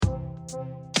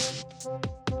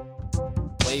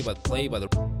Play by the play by the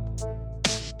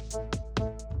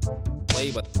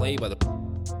play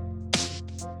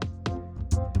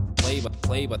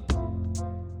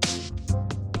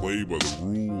by the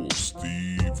rules,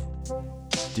 Steve.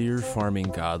 Dear Farming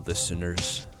God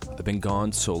listeners, I've been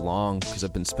gone so long because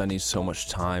I've been spending so much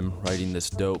time writing this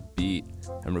dope beat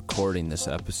and recording this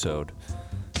episode.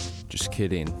 Just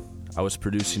kidding. I was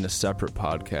producing a separate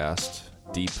podcast,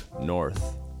 Deep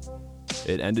North.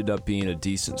 It ended up being a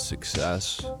decent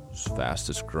success. It was the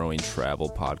fastest growing travel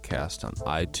podcast on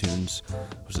iTunes.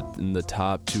 It was in the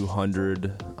top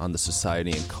 200 on the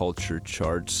Society and Culture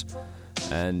charts.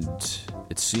 And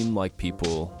it seemed like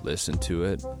people listened to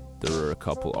it. There were a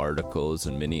couple articles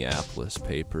in Minneapolis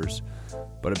papers.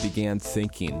 But I began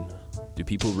thinking, do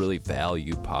people really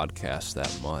value podcasts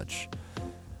that much?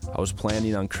 I was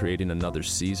planning on creating another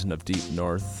season of Deep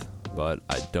North, but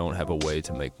I don't have a way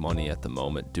to make money at the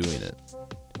moment doing it.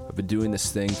 I've been doing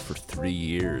this thing for 3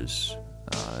 years,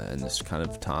 and it's kind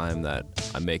of time that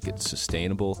I make it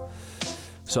sustainable.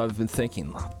 So I've been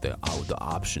thinking the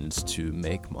options to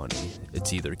make money.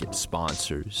 It's either get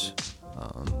sponsors,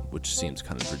 which seems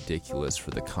kind of ridiculous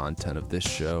for the content of this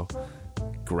show,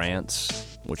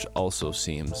 grants, which also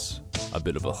seems a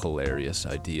bit of a hilarious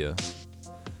idea,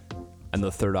 and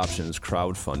the third option is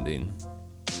crowdfunding,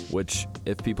 which,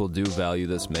 if people do value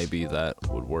this, maybe that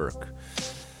would work.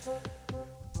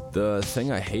 The thing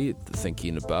I hate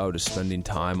thinking about is spending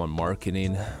time on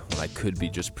marketing when I could be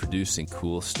just producing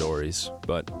cool stories,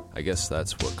 but I guess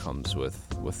that's what comes with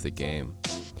the game.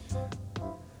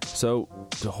 So,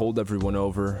 to hold everyone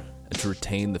over and to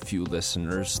retain the few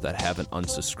listeners that haven't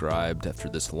unsubscribed after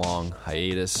this long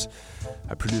hiatus,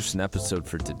 I produced an episode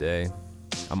for today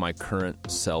on my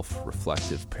current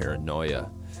self-reflective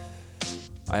paranoia.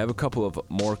 I have a couple of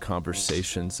more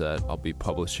conversations that I'll be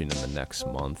publishing in the next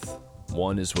month.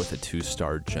 One is with a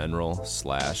 2-star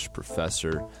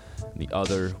general/professor, and the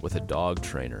other with a dog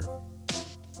trainer.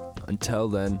 Until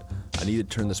then, I need to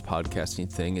turn this podcasting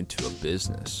thing into a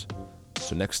business.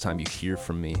 So next time you hear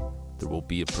from me, there will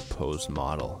be a proposed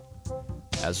model.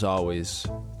 As always,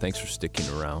 thanks for sticking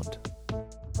around.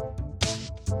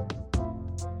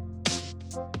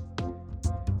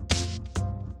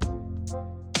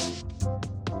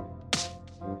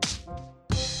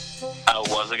 I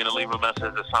wasn't going to leave a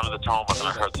message. It sounded the tone, but then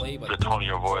I heard the tone of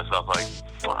your voice. I was like,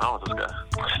 what's wrong with this guy?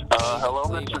 Hello,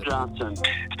 Mr. Johnson.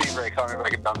 Steve Ray, call me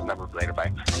back at Dunn's number later,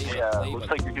 bye. Hey, looks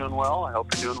like you're doing well. I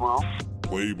hope you're doing well.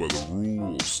 Play by the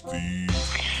rules, Steve.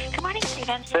 Good morning,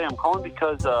 Steven. Hey, I'm calling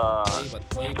because,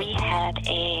 we had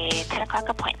a 10 o'clock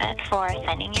appointment for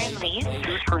signing your lease.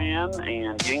 Tran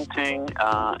and Yingting,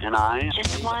 and I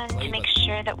Just wanted to make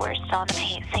sure that we're still on the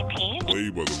same page. Play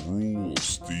by the rules,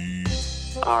 Steve.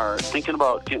 are thinking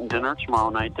about getting dinner tomorrow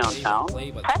night downtown.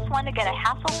 Press 1 to get a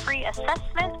hassle-free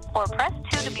assessment, or press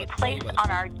 2 to be placed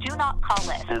on our do not call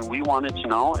list. And we wanted to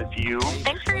know if you...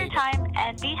 Thanks for your time,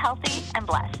 and be healthy and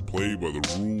blessed. Play by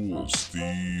the rules,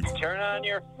 Steve. Turn on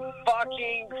your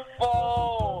fucking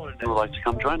phone. would like to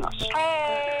come join us.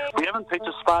 Hey. We haven't picked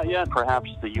a spot yet, perhaps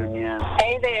the Union.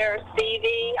 Hey there,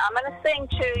 Stevie. I'm going to sing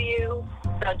to you,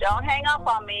 so don't hang up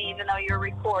on me even though you're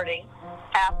recording.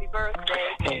 Happy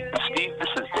birthday to Hey, you. Steve, this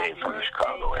is Dave from the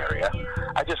Chicago area.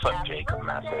 I just left Jake a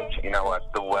message. You know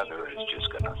what? The weather is just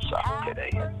going to suck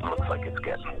today. It looks like it's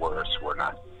getting worse. We're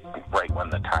not right when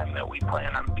the time that we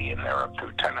plan on being there up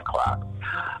through 10 o'clock.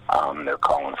 They're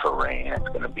calling for rain. It's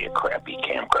going to be a crappy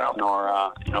campground.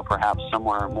 Or, perhaps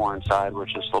somewhere more inside where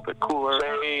it's just a little bit cooler.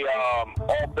 Say, all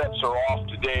bets are off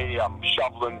today. I'm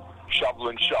shoveling.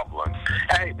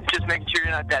 Hey, just making sure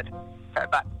you're not dead. All right,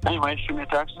 bye. Anyway, shoot me a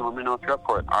text and let me know if you're up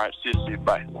for it. All right, see you, Steve.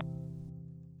 Bye.